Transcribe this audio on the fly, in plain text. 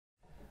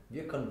We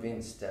are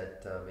convinced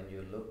that when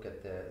you look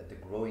at the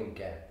growing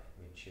gap,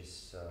 which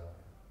is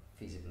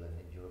feasible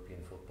in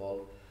European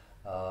football,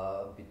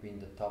 between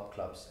the top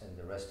clubs and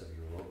the rest of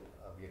Europe,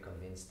 we are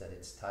convinced that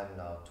it's time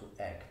now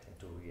to act and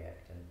to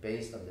react. And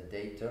based on the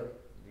data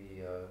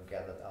we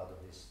gathered out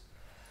of this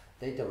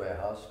data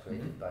warehouse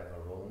created by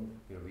Varun,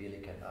 we really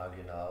can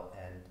argue now,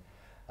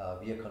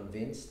 and we are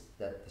convinced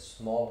that the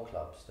small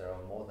clubs, there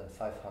are more than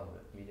 500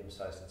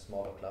 medium-sized and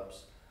smaller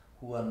clubs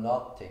who are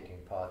not taking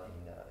part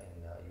in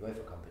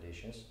UEFA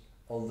competitions,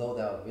 although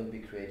there will be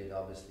created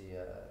obviously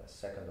a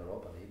second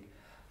Europa League.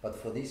 But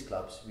for these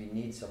clubs we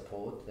need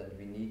support and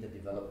we need the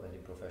development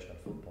in professional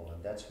football,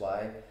 and that's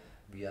why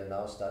we are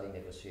now starting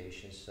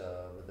negotiations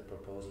with the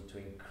proposal to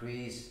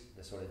increase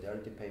the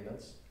solidarity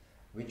payments,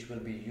 which will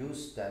be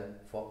used then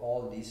for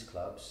all these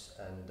clubs,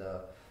 and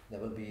there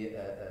will be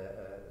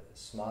a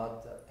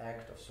smart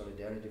act of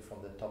solidarity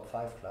from the top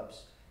 5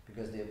 clubs,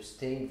 because they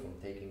abstain from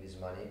taking this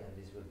money,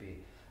 and this will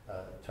be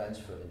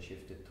transferred and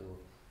shifted to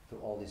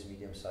all these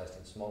medium-sized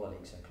and smaller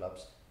leagues and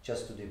clubs,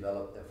 just to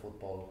develop their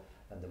football.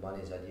 And the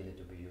money is ideally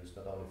to be used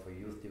not only for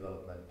youth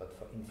development, but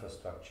for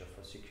infrastructure,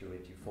 for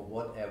security, for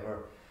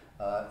whatever,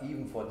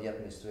 even for the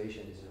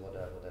administration. This is what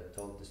I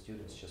told the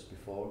students just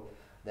before,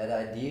 that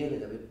ideally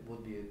there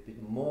would be a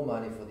bit more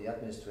money for the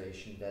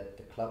administration, that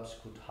the clubs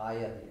could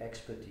hire the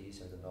expertise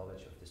and the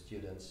knowledge of the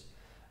students,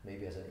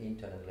 maybe as an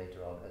intern and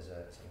later on as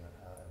an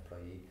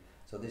employee.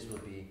 So this will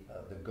be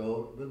the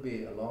goal. Will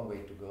be a long way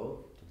to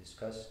go, to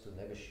discuss, to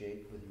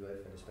negotiate with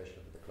UEFA and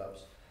especially with the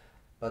clubs.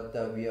 But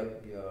we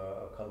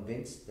are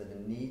convinced that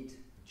the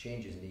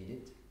change is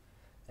needed,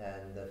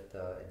 and that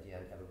in the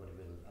end everybody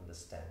will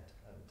understand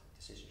and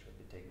decisions will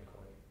be taken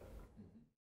accordingly.